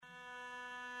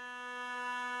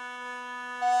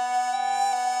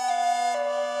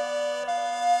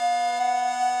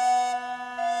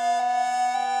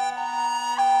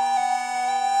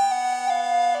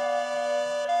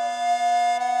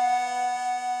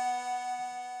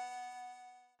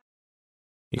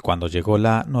Y cuando llegó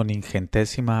la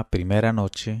 91ª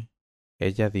noche,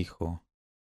 ella dijo: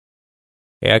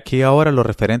 He aquí ahora lo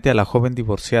referente a la joven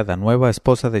divorciada, nueva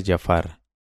esposa de Jafar.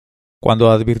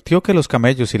 Cuando advirtió que los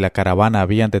camellos y la caravana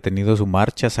habían detenido su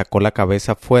marcha, sacó la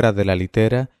cabeza fuera de la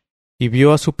litera y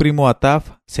vio a su primo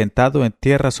Ataf sentado en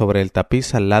tierra sobre el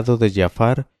tapiz al lado de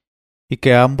Jafar, y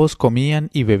que ambos comían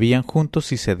y bebían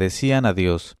juntos y se decían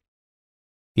adiós.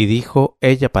 Y dijo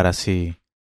ella para sí: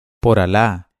 Por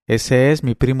Alá, ese es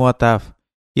mi primo Ataf,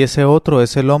 y ese otro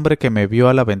es el hombre que me vio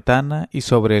a la ventana y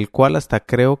sobre el cual hasta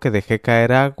creo que dejé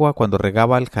caer agua cuando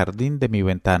regaba el jardín de mi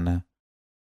ventana.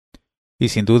 Y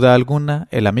sin duda alguna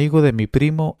el amigo de mi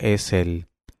primo es él.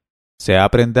 Se ha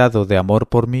prendado de amor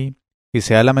por mí y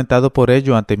se ha lamentado por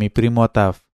ello ante mi primo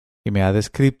Ataf, y me ha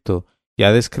descrito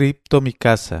mi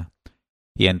casa.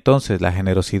 Y entonces la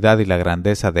generosidad y la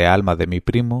grandeza de alma de mi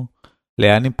primo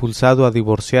le han impulsado a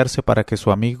divorciarse para que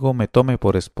su amigo me tome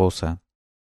por esposa.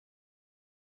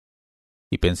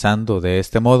 Y pensando de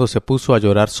este modo se puso a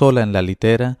llorar sola en la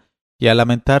litera y a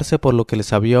lamentarse por lo que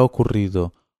les había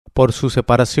ocurrido, por su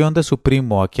separación de su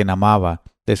primo a quien amaba,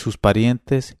 de sus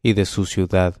parientes y de su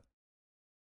ciudad.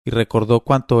 Y recordó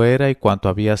cuánto era y cuánto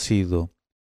había sido,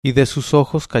 y de sus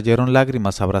ojos cayeron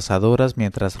lágrimas abrasadoras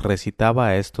mientras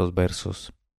recitaba estos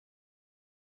versos.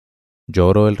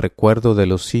 Lloro el recuerdo de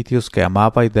los sitios que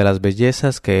amaba y de las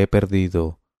bellezas que he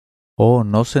perdido. Oh,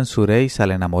 no censuréis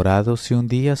al enamorado si un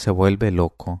día se vuelve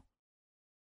loco.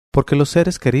 Porque los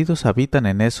seres queridos habitan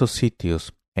en esos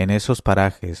sitios, en esos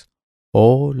parajes.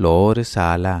 Oh, loores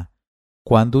a Alá,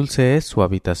 cuán dulce es su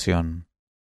habitación.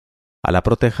 Alá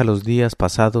proteja los días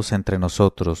pasados entre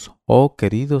nosotros, oh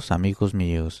queridos amigos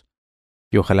míos,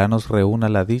 y ojalá nos reúna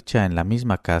la dicha en la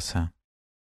misma casa.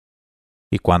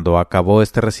 Y cuando acabó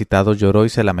este recitado lloró y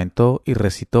se lamentó y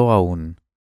recitó aún: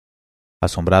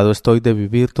 Asombrado estoy de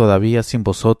vivir todavía sin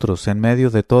vosotros en medio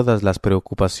de todas las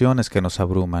preocupaciones que nos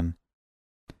abruman.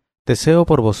 Deseo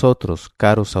por vosotros,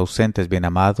 caros ausentes bien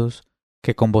amados,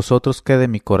 que con vosotros quede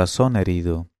mi corazón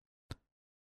herido.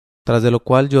 Tras de lo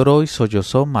cual lloró y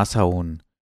sollozó más aún,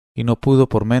 y no pudo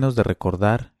por menos de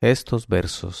recordar estos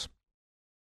versos.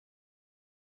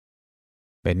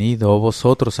 Venid, oh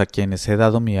vosotros a quienes he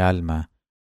dado mi alma.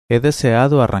 He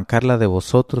deseado arrancarla de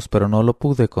vosotros, pero no lo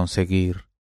pude conseguir.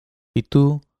 Y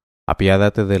tú,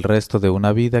 apiádate del resto de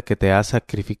una vida que te ha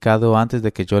sacrificado antes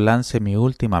de que yo lance mi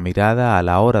última mirada a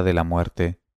la hora de la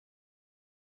muerte.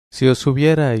 Si os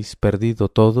hubierais perdido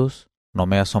todos, no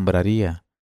me asombraría.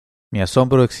 Mi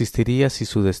asombro existiría si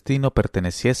su destino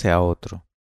perteneciese a otro.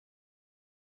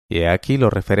 Y he aquí lo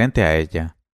referente a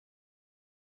ella.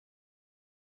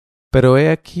 Pero he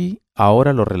aquí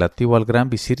ahora lo relativo al gran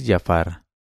visir Jafar.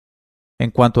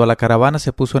 En cuanto a la caravana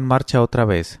se puso en marcha otra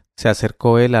vez, se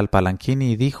acercó él al palanquín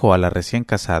y dijo a la recién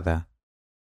casada: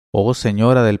 Oh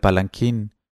señora del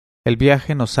palanquín, el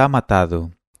viaje nos ha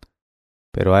matado.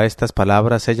 Pero a estas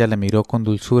palabras ella le miró con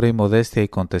dulzura y modestia y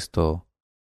contestó: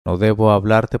 No debo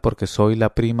hablarte porque soy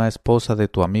la prima esposa de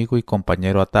tu amigo y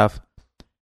compañero Ataf,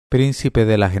 príncipe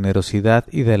de la generosidad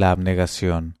y de la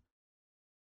abnegación.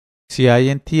 Si hay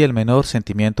en ti el menor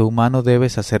sentimiento humano,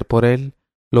 debes hacer por él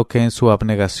lo que en su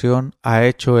abnegación ha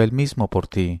hecho él mismo por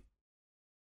ti.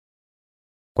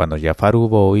 Cuando Jafar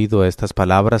hubo oído estas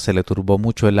palabras se le turbó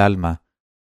mucho el alma,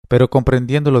 pero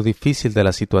comprendiendo lo difícil de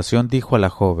la situación dijo a la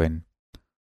joven: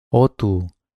 Oh tú,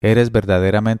 ¿eres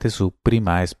verdaderamente su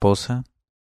prima esposa?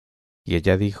 Y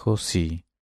ella dijo: Sí,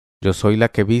 yo soy la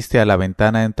que viste a la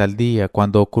ventana en tal día,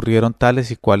 cuando ocurrieron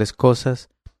tales y cuales cosas,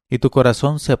 y tu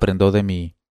corazón se prendó de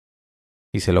mí.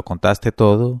 Y se lo contaste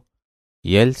todo,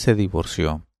 y él se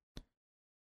divorció.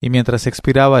 Y mientras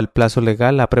expiraba el plazo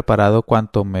legal ha preparado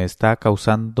cuanto me está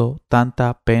causando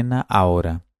tanta pena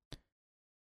ahora.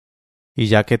 Y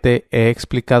ya que te he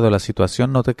explicado la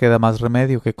situación, no te queda más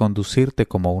remedio que conducirte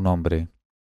como un hombre.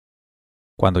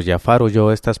 Cuando Jafar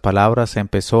oyó estas palabras,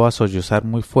 empezó a sollozar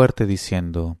muy fuerte,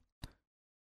 diciendo: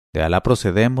 De Alá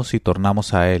procedemos y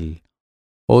tornamos a él.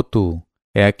 Oh tú,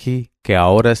 he aquí que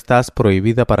ahora estás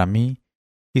prohibida para mí,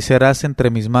 y serás entre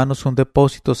mis manos un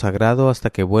depósito sagrado hasta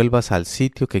que vuelvas al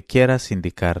sitio que quieras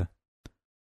indicar.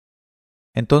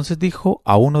 Entonces dijo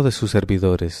a uno de sus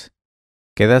servidores: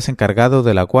 Quedas encargado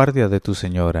de la guardia de tu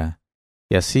señora.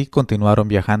 Y así continuaron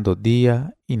viajando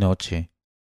día y noche,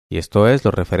 y esto es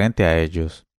lo referente a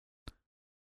ellos.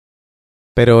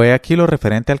 Pero he aquí lo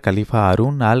referente al califa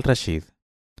Harún al-Rashid.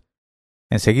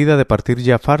 Enseguida de partir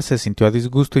Jafar se sintió a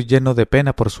disgusto y lleno de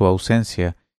pena por su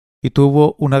ausencia, y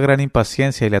tuvo una gran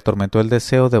impaciencia y le atormentó el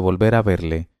deseo de volver a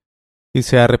verle, y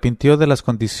se arrepintió de las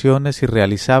condiciones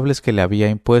irrealizables que le había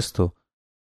impuesto,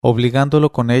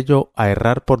 obligándolo con ello a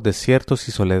errar por desiertos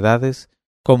y soledades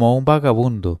como un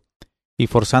vagabundo, y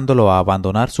forzándolo a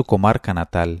abandonar su comarca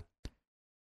natal.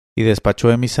 Y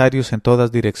despachó emisarios en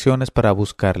todas direcciones para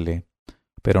buscarle,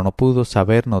 pero no pudo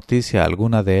saber noticia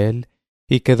alguna de él,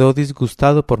 y quedó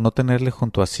disgustado por no tenerle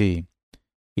junto a sí,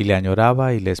 y le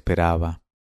añoraba y le esperaba.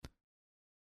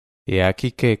 Y he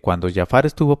aquí que, cuando Giafar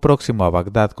estuvo próximo a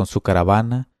Bagdad con su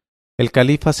caravana, el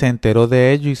califa se enteró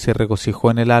de ello y se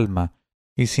regocijó en el alma,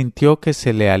 y sintió que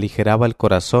se le aligeraba el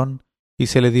corazón y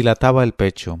se le dilataba el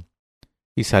pecho,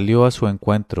 y salió a su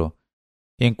encuentro,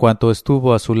 y en cuanto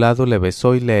estuvo a su lado le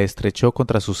besó y le estrechó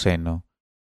contra su seno,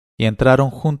 y entraron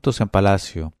juntos en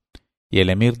palacio, y el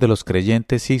emir de los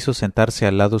creyentes hizo sentarse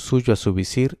al lado suyo a su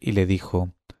visir y le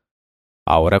dijo: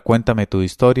 Ahora cuéntame tu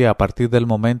historia a partir del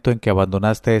momento en que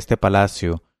abandonaste este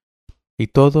palacio, y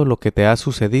todo lo que te ha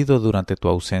sucedido durante tu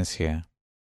ausencia.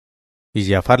 Y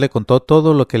Giafar le contó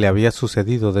todo lo que le había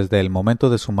sucedido desde el momento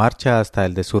de su marcha hasta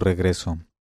el de su regreso,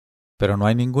 pero no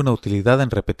hay ninguna utilidad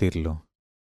en repetirlo.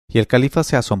 Y el califa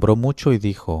se asombró mucho y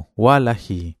dijo: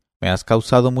 Wallahi, me has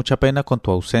causado mucha pena con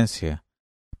tu ausencia,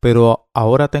 pero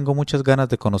ahora tengo muchas ganas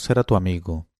de conocer a tu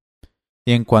amigo.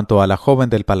 Y en cuanto a la joven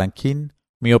del palanquín,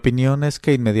 mi opinión es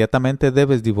que inmediatamente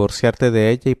debes divorciarte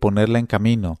de ella y ponerla en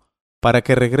camino, para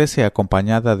que regrese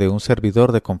acompañada de un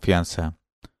servidor de confianza.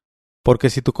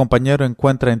 Porque si tu compañero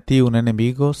encuentra en ti un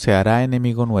enemigo, se hará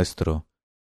enemigo nuestro,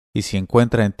 y si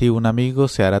encuentra en ti un amigo,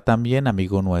 se hará también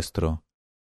amigo nuestro.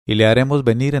 Y le haremos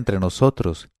venir entre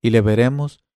nosotros, y le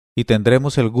veremos, y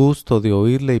tendremos el gusto de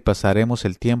oírle y pasaremos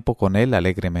el tiempo con él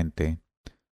alegremente.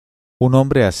 Un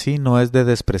hombre así no es de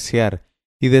despreciar,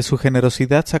 y de su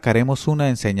generosidad sacaremos una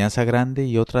enseñanza grande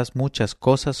y otras muchas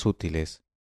cosas útiles.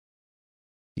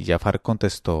 Y Giafar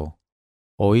contestó: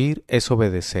 Oír es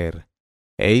obedecer,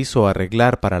 e hizo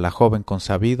arreglar para la joven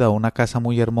consabida una casa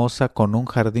muy hermosa con un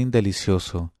jardín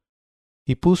delicioso,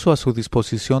 y puso a su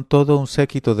disposición todo un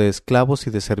séquito de esclavos y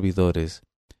de servidores,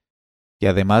 y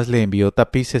además le envió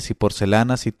tapices y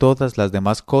porcelanas y todas las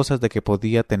demás cosas de que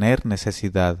podía tener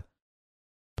necesidad,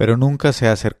 pero nunca se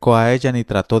acercó a ella ni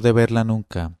trató de verla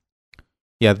nunca,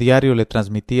 y a diario le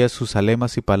transmitía sus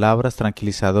alemas y palabras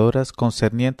tranquilizadoras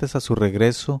concernientes a su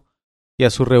regreso y a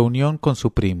su reunión con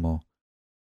su primo,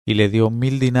 y le dio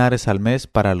 1000 dinares al mes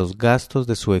para los gastos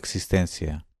de su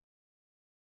existencia.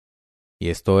 Y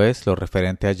esto es lo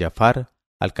referente a Giafar,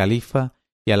 al califa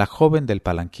y a la joven del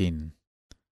palanquín.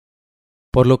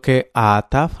 Por lo que a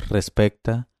Ataf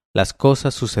respecta, las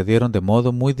cosas sucedieron de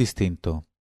modo muy distinto.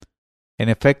 En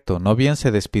efecto, no bien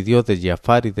se despidió de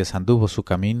Giafar y desanduvo su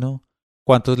camino,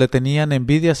 cuantos le tenían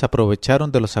envidia se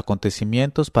aprovecharon de los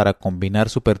acontecimientos para combinar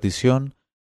su perdición,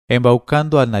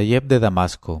 embaucando al Nayeb de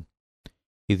Damasco.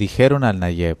 Y dijeron al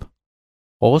Nayeb: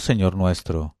 Oh Señor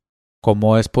nuestro,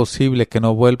 ¿cómo es posible que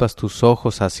no vuelvas tus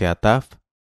ojos hacia Ataf?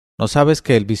 ¿No sabes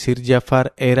que el visir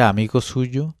Giafar era amigo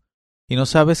suyo? ¿Y no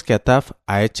sabes que Ataf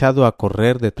ha echado a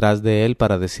correr detrás de él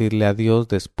para decirle adiós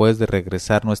después de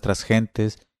regresar nuestras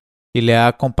gentes y le ha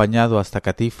acompañado hasta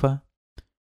Catifa?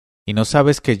 ¿Y no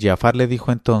sabes que Giafar le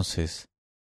dijo entonces: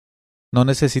 ¿No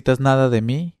necesitas nada de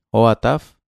mí, oh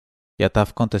Ataf? Y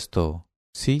Ataf contestó: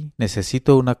 Sí,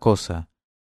 necesito una cosa,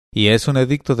 y es un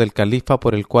edicto del califa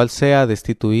por el cual sea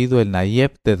destituido el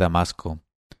Nayeb de Damasco.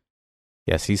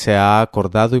 Y así se ha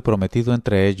acordado y prometido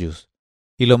entre ellos,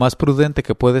 y lo más prudente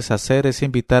que puedes hacer es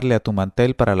invitarle a tu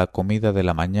mantel para la comida de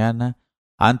la mañana,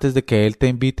 antes de que él te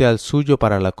invite al suyo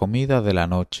para la comida de la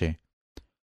noche,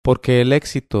 porque el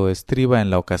éxito estriba en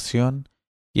la ocasión,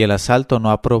 y el asalto no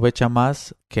aprovecha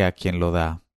más que a quien lo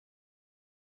da.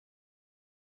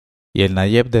 Y el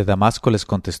Nayeb de Damasco les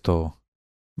contestó: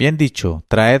 Bien dicho,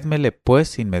 traédmele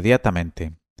pues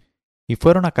inmediatamente. Y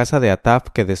fueron a casa de Ataf,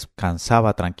 que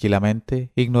descansaba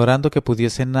tranquilamente, ignorando que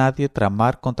pudiese nadie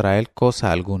tramar contra él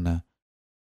cosa alguna.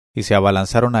 Y se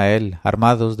abalanzaron a él,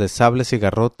 armados de sables y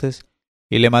garrotes,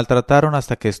 y le maltrataron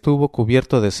hasta que estuvo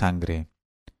cubierto de sangre.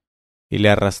 Y le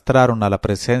arrastraron a la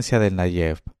presencia del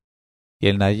Nayeb. Y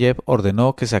el Nayeb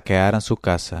ordenó que saquearan su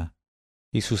casa,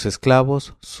 y sus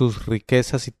esclavos, sus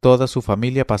riquezas y toda su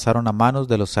familia pasaron a manos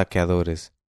de los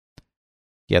saqueadores.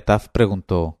 Y Ataf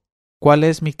preguntó: ¿Cuál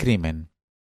es mi crimen?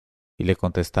 Y le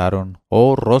contestaron: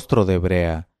 Oh rostro de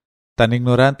Hebrea, tan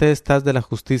ignorante estás de la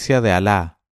justicia de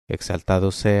Alá,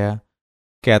 exaltado sea,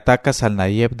 que atacas al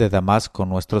Nayeb de Damasco,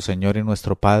 nuestro Señor y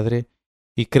nuestro Padre,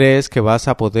 y crees que vas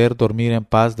a poder dormir en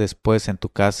paz después en tu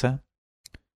casa.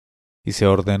 Y se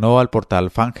ordenó al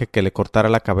portaalfanje que le cortara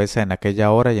la cabeza en aquella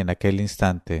hora y en aquel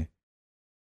instante.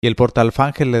 Y el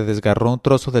portaalfanje le desgarró un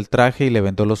trozo del traje y le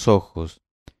vendó los ojos.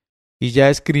 Y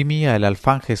ya esgrimía el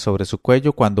alfanje sobre su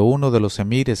cuello cuando uno de los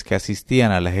emires que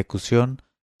asistían a la ejecución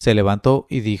se levantó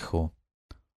y dijo: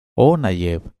 Oh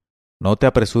Nayeb, no te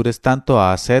apresures tanto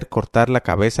a hacer cortar la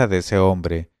cabeza de ese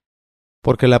hombre,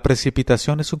 porque la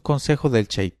precipitación es un consejo del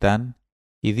Chaitán,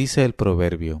 y dice el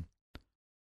proverbio: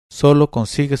 solo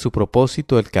consigue su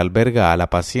propósito el que alberga a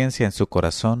la paciencia en su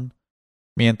corazón,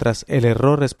 mientras el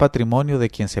error es patrimonio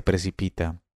de quien se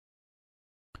precipita.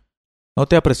 No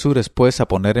te apresures, pues, a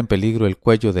poner en peligro el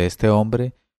cuello de este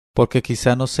hombre, porque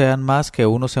quizá no sean más que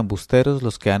unos embusteros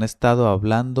los que han estado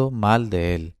hablando mal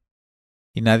de él,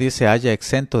 y nadie se halla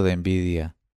exento de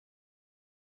envidia.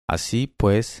 Así,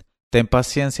 pues, ten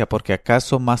paciencia, porque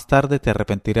acaso más tarde te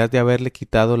arrepentirás de haberle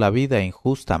quitado la vida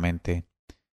injustamente.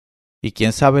 Y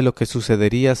quién sabe lo que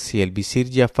sucedería si el visir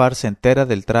Giafar se entera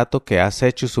del trato que has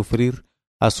hecho sufrir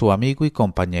a su amigo y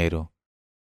compañero.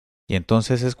 Y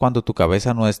entonces es cuando tu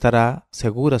cabeza no estará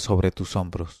segura sobre tus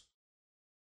hombros.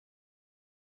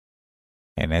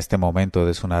 En este momento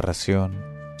de su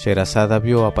narración, Sherazada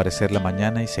vio aparecer la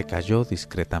mañana y se calló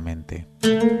discretamente.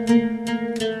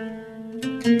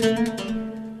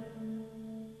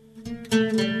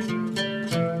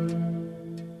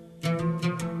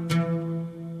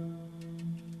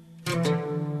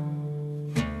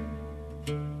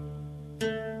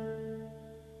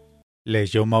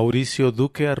 Leyó Mauricio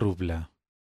Duque Arrubla.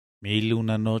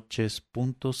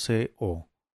 1001noches.co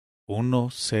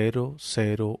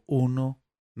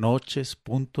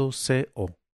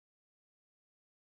 1001noches.co